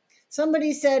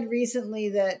 Somebody said recently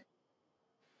that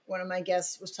one of my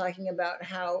guests was talking about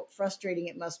how frustrating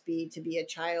it must be to be a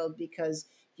child because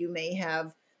you may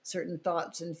have certain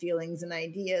thoughts and feelings and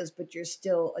ideas, but you're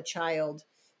still a child.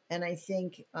 And I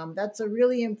think that's a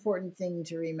really important thing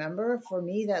to remember. For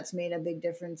me, that's made a big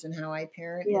difference in how I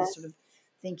parent, is sort Yes. of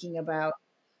thinking about,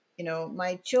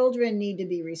 my children need to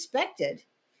be respected.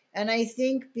 And I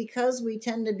think because we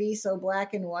tend to be so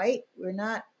black and white,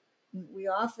 we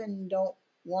often don't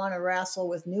want to wrestle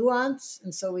with nuance.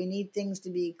 And so we need things to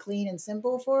be clean and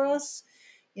simple for us,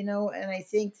 and I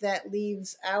think that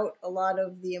leaves out a lot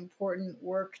of the important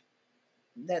work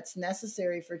that's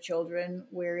necessary for children,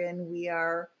 wherein we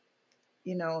are,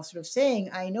 sort of saying,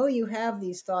 I know you have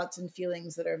these thoughts and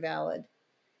feelings that are valid,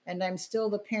 and I'm still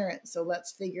the parent. So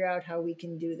let's figure out how we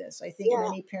can do this. I think Yeah.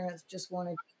 many parents just want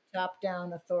to chop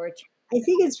down authority. I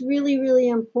think it's really, really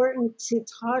important to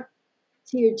talk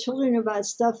to your children about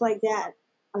stuff like that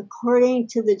according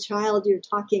to the child you're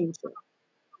talking to.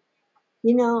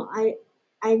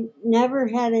 I never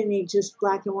had any just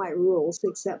black and white rules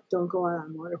except don't go out on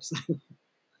a motorcycle.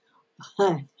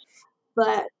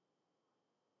 but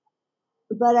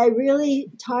but I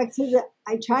really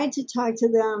I tried to talk to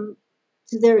them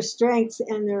to their strengths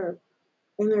and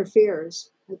their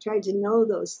fears. I tried to know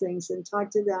those things and talk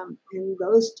to them in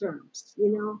those terms.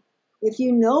 If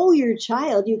you know your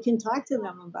child, you can talk to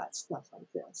them about stuff like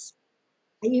this.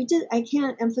 I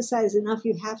can't emphasize enough,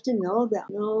 you have to know them.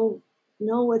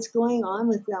 Know what's going on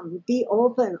with them. Be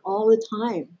open all the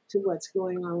time to what's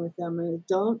going on with them, and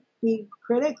don't be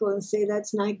critical and say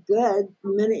that's not good the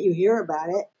minute you hear about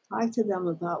it. Talk to them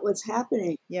about what's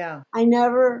happening. Yeah. I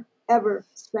never ever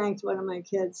spanked one of my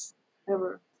kids,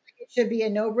 ever. It should be a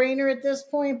no-brainer at this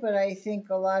point, but I think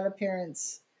a lot of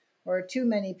parents, or too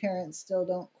many parents, still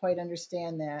don't quite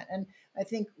understand that. And I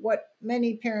think what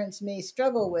many parents may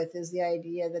struggle with is the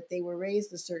idea that they were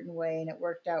raised a certain way and it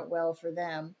worked out well for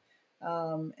them.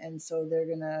 And so they're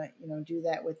gonna, do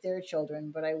that with their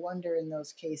children. But I wonder in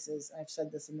those cases, I've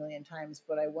said this a million times,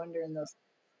 but I wonder in those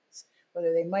cases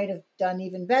whether they might have done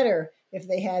even better if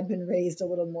they had been raised a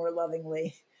little more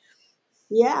lovingly.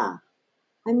 Yeah.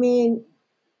 I mean,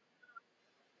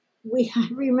 we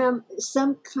remember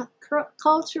some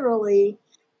culturally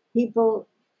people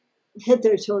hit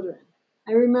their children.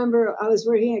 I remember I was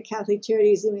working at Catholic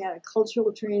Charities and we had a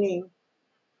cultural training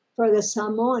for the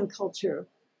Samoan culture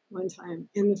one time.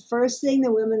 And the first thing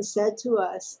the women said to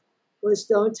us was,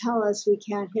 don't tell us we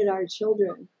can't hit our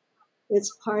children.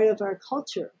 It's part of our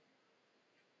culture.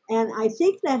 And I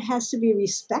think that has to be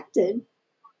respected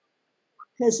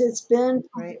because it's been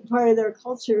Right. part of their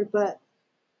culture. But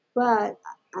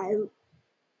I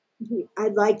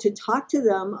I'd like to talk to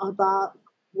them about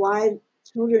why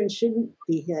children shouldn't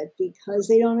be hit because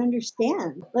they don't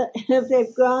understand. But if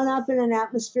they've grown up in an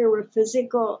atmosphere where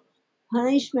physical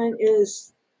punishment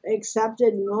is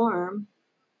accepted norm,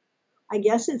 I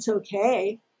guess it's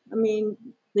okay. I mean,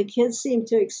 the kids seem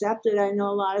to accept it. I know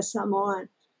a lot of Samoan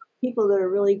people that are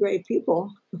really great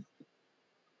people,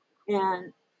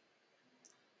 and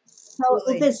so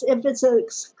Absolutely. if it's a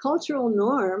cultural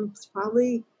norm, it's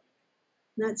probably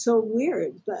not so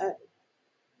weird. But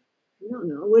I don't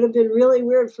know. It would have been really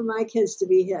weird for my kids to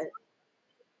be hit.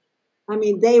 I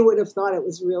mean, they would have thought it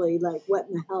was really like, what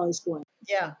in the hell is going on?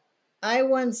 Yeah. I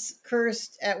once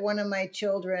cursed at one of my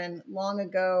children long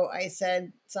ago. I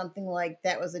said something like,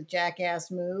 that was a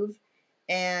jackass move.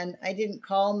 And I didn't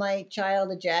call my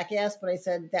child a jackass, but I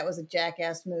said that was a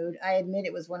jackass mood. I admit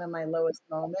it was one of my lowest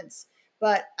moments,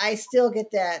 but I still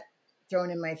get that thrown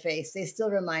in my face. They still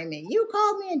remind me, you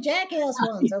called me a jackass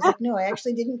once. I was like, no, I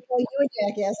actually didn't call you a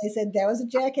jackass. I said that was a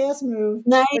jackass move,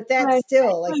 Nice but that's one,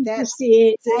 still like that.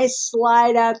 Christine. Nice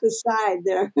slide out the side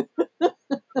there.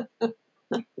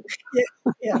 Yeah,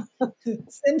 yeah.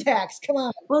 Syntax, come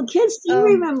on. Well, kids do Um,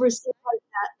 remember stuff like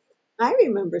that. I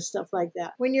remember stuff like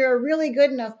that. when you're a really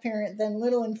good enough parent, then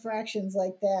little infractions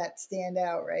like that stand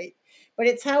out, right? But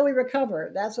it's how we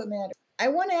recover. That's what matters. I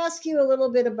want to ask you a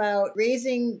little bit about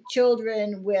raising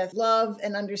children with love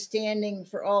and understanding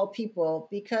for all people,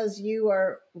 because you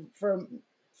are, for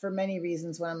many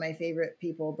reasons, one of my favorite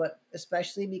people, but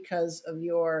especially because of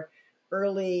your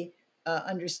early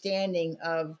understanding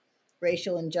of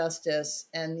racial injustice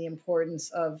and the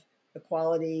importance of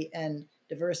equality and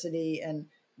diversity and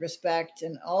respect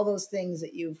and all those things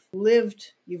that you've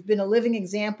lived. You've been a living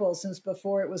example since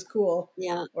before it was cool,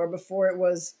 Yeah. or before it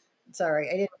was, sorry,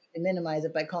 I didn't mean to minimize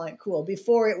it by calling it cool,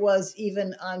 before it was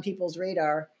even on people's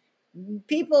radar.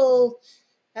 People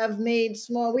we have made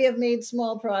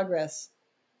small progress.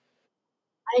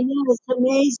 I know, it's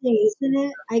amazing, isn't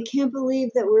it? I can't believe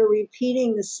that we're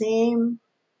repeating the same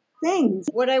things.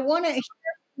 What I want to hear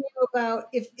from you about,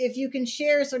 if you can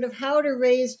share sort of how to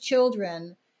raise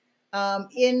children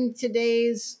in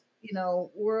today's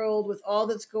world with all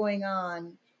that's going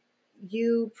on.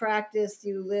 You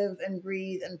live and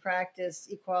breathe and practice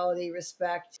equality,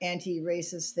 respect,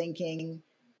 anti-racist thinking.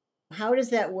 How does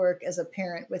that work as a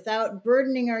parent without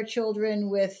burdening our children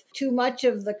with too much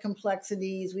of the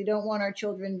complexities? We don't want our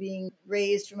children being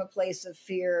raised from a place of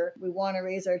fear. We want to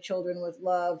raise our children with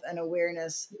love and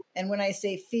awareness. And when I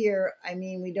say fear, I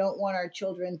mean we don't want our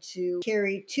children to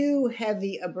carry too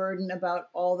heavy a burden about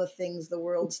all the things the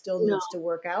world still No, needs to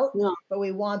work out, no. but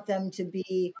we want them to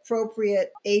be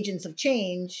appropriate agents of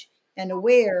change and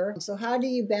aware. So, how do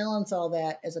you balance all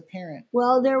that as a parent?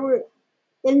 Well, there were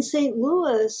in St.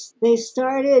 Louis, they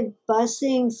started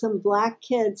busing some black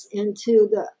kids into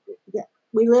the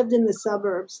we lived in the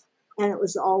suburbs and it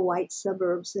was all white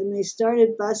suburbs. And they started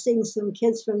busing some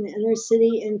kids from the inner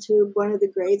city into one of the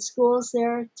grade schools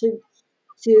there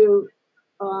to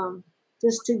um,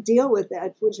 just to deal with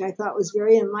that, which I thought was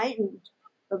very enlightened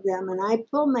of them. And I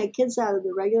pulled my kids out of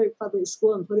the regular public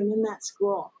school and put them in that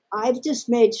school. I've just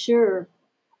made sure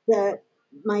that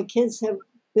my kids have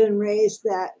been raised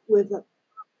that with a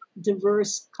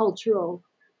diverse cultural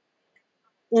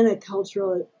in a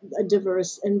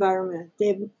diverse environment.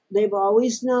 They've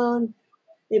always known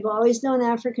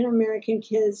African American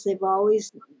kids. They've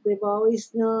always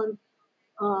known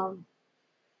um,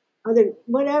 other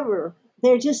whatever.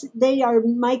 They are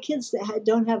my kids that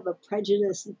don't have a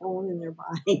prejudice bone in their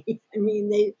body. I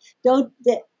mean, don't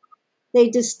they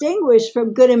distinguish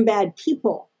from good and bad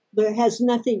people, but it has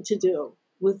nothing to do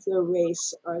with their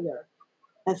race or their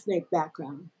ethnic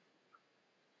background.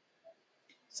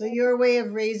 So, your way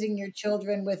of raising your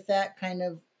children with that kind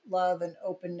of love and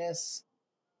openness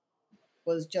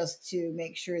was just to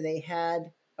make sure they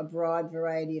had a broad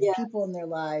variety of Yeah, people in their I've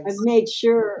lives. made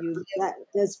sure You live, that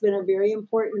that's been a very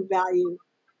important value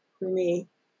for me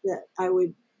that I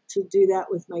would to do that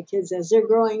with my kids as they're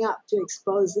growing up to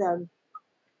expose them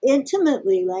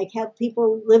intimately, like have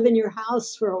people live in your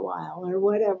house for a while or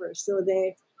whatever, so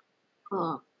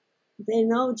uh, they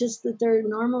know just that they're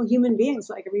normal human beings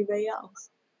like everybody else.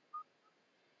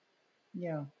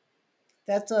 yeah.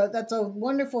 That's a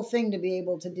wonderful thing to be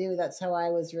able to do. That's how I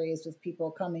was raised, with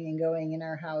people coming and going in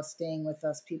our house, staying with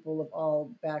us, people of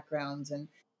all backgrounds, and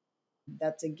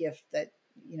that's a gift that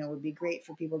would be great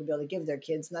for people to be able to give their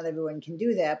kids. Not everyone can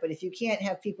do that, but if you can't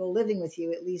have people living with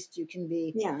you, at least you can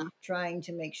be Yeah, trying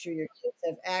to make sure your kids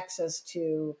have access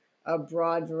to a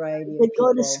broad variety they of go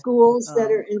to people. schools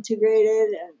that are um,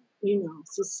 integrated and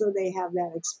just so they have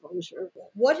that exposure.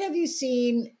 what have you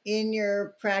seen in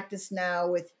your practice now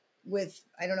with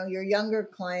I don't know, your younger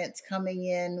clients coming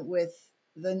in with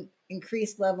the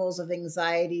increased levels of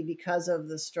anxiety because of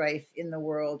the strife in the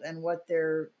world and what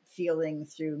they're feeling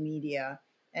through media?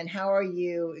 And how are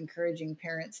you encouraging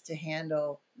parents to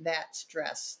handle that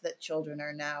stress that children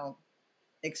are now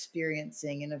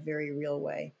experiencing in a very real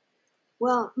way?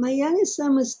 Well, my youngest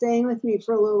son was staying with me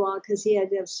for a little while because he had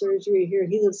to have surgery here.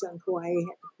 He lives on Kauai. He had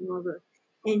to come over.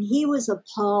 And he was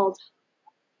appalled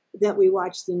that we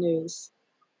watched the news.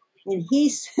 And he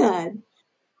said,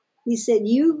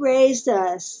 you raised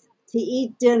us to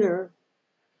eat dinner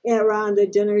around a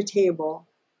dinner table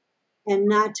and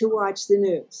not to watch the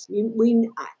news.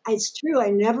 It's true. I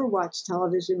never watched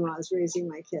television when I was raising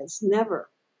my kids.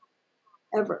 Never,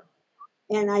 ever.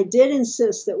 And I did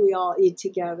insist that we all eat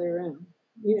together,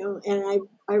 and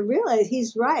I realize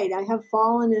he's right. I have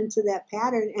fallen into that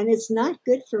pattern, and it's not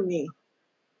good for me.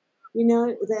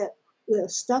 The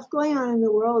stuff going on in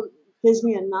the world gives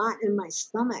me a knot in my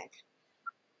stomach.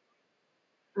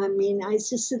 I mean, I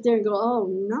just sit there and go, oh,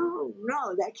 no,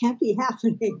 no, that can't be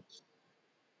happening.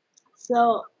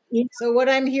 So, So what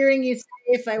I'm hearing you say,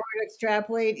 if I were to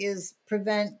extrapolate, is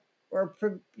prevent or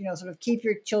sort of keep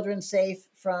your children safe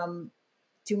from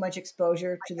too much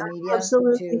exposure to the media.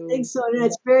 absolutely think To so. And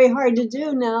it's very hard to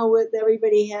do now with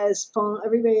everybody has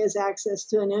access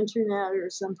to an internet or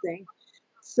something.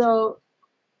 So,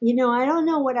 I don't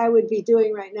know what I would be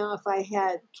doing right now if I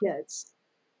had kids.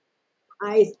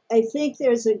 I think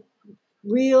there's a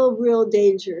real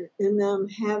danger in them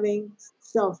having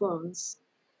cell phones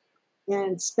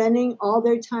and spending all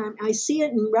their time. I see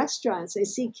it in restaurants. I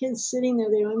see kids sitting there.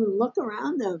 They don't even look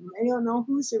around them. They don't know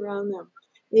who's around them.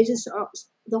 They just are,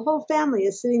 the whole family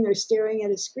is sitting there staring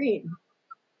at a screen.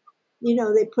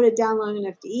 They put it down long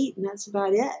enough to eat, and that's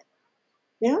about it.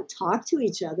 They don't talk to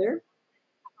each other.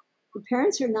 The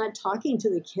parents are not talking to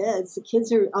the kids. The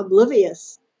kids are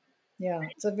oblivious. Yeah,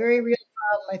 it's a very real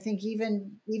problem. I think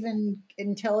even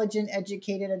intelligent,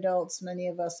 educated adults, many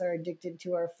of us are addicted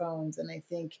to our phones, and I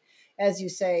think, as you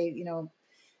say,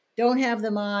 don't have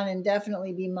them on, and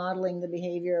definitely be modeling the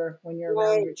behavior when you're around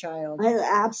Right. your child.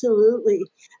 Absolutely.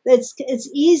 It's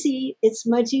easy. It's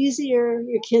much easier.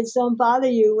 Your kids don't bother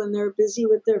you when they're busy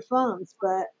with their phones.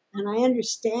 And I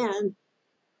understand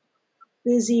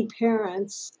busy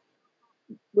parents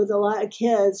with a lot of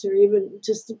kids, or even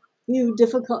just a few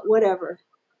difficult, whatever,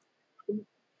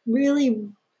 really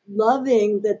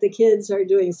loving that the kids are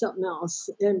doing something else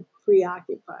and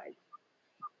preoccupied.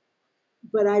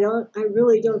 But I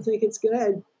really don't think it's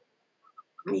good.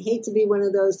 I hate to be one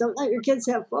of those. Don't let your kids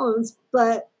have phones,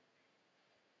 but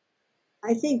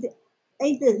I think that, I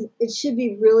think that it should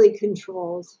be really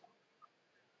controlled.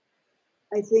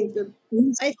 I think that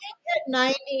I think at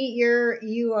 90,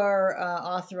 you are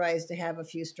authorized to have a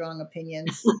few strong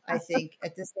opinions. I think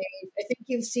at this age, I think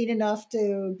you've seen enough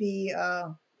to be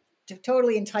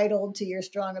totally entitled to your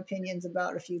strong opinions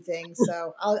about a few things.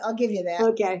 So I'll give you that.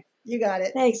 okay. You got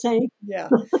it. Thanks, honey. Yeah,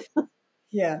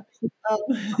 yeah.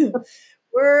 Um,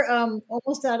 we're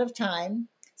almost out of time.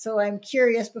 So I'm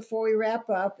curious, before we wrap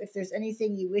up, if there's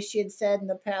anything you wish you had said in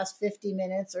the past 50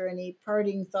 minutes, or any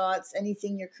parting thoughts,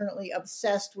 anything you're currently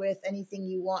obsessed with, anything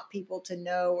you want people to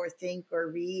know or think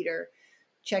or read or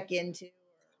check into.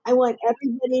 I want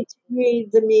everybody to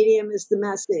read The Medium is the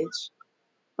Message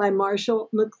by Marshall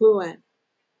McLuhan,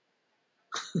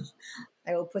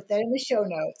 I will put that in the show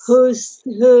notes.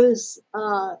 whose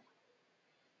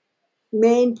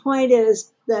main point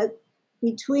is that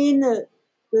between the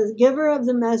giver of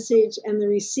the message and the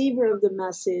receiver of the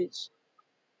message,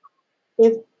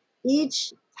 if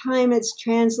each time it's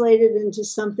translated into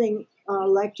something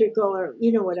electrical or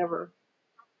whatever,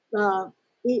 uh,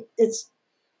 it's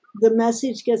the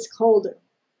message gets colder.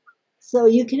 So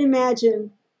you can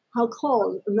imagine how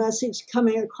cold a message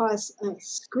coming across a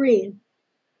screen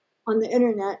on the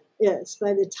internet is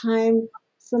by the time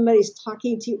somebody's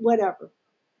talking to you, whatever.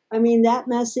 I mean, that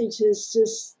message is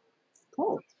just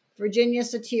cold. Virginia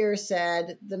Satir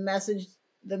said, the message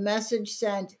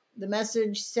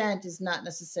sent is not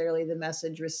necessarily the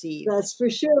message received. That's for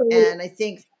sure. And I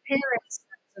think for parents,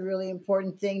 that's a really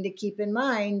important thing to keep in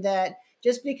mind, that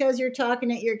just because you're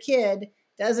talking at your kid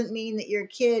doesn't mean that your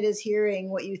kid is hearing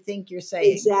what you think you're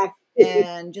saying. Exactly.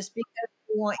 And just because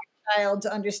you want your child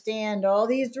to understand all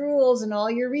these rules and all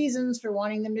your reasons for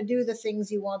wanting them to do the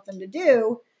things you want them to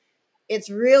do, it's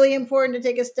really important to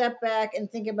take a step back and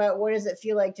think about, what does it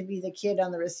feel like to be the kid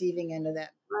on the receiving end of that.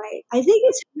 Right. I think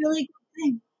it's a really good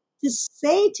thing to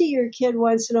say to your kid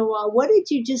once in a while, what did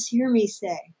you just hear me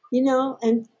say?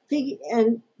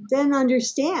 And then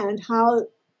understand how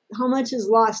much is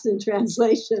lost in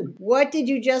translation. What did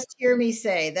you just hear me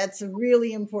say? That's a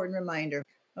really important reminder.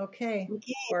 Okay,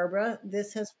 Okay. Barbara,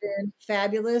 this has been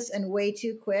fabulous and way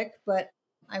too quick, but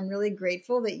I'm really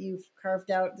grateful that you've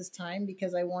carved out this time,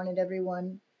 because I wanted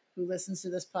everyone who listens to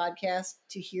this podcast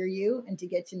to hear you and to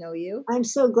get to know you. I'm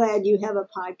so glad you have a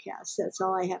podcast. That's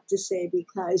all I have to say,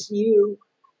 because you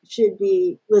should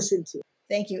be listened to.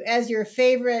 Thank you. As your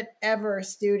favorite ever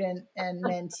student and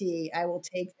mentee, I will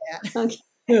take that. Okay.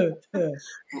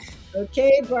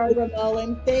 Okay, Barbara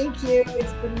Mullen, thank you.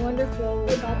 It's been wonderful.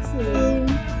 We'll talk soon.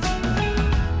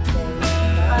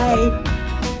 Bye.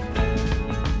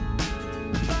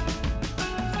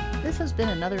 This has been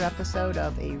another episode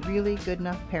of A Really Good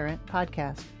Enough Parent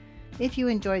podcast. If you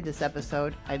enjoyed this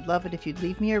episode, I'd love it if you'd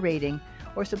leave me a rating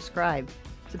or subscribe.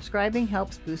 Subscribing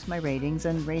helps boost my ratings,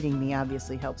 and rating me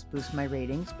obviously helps boost my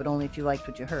ratings, but only if you liked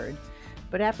what you heard.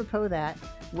 But apropos that,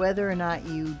 whether or not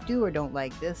you do or don't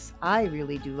like this, I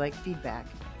really do like feedback.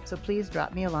 So please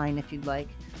drop me a line if you'd like.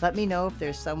 Let me know if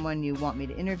there's someone you want me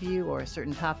to interview or a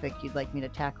certain topic you'd like me to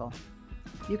tackle.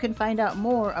 You can find out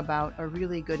more about A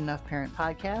Really Good Enough Parent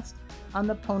podcast on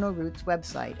the Pono Roots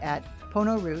website at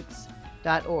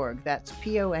ponoroots.org. That's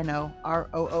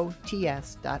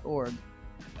PONOROOTS.org.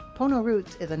 Pono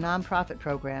Roots is a nonprofit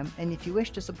program, and if you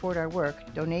wish to support our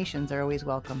work, donations are always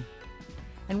welcome.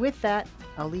 And with that,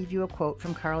 I'll leave you a quote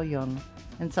from Carl Jung,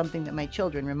 and something that my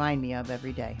children remind me of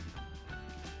every day.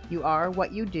 You are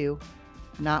what you do,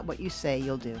 not what you say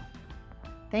you'll do.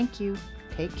 Thank you.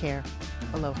 Take care.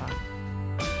 Aloha.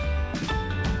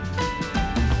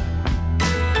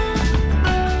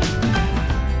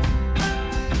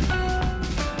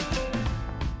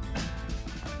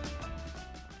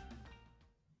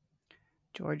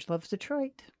 George loves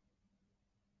Detroit.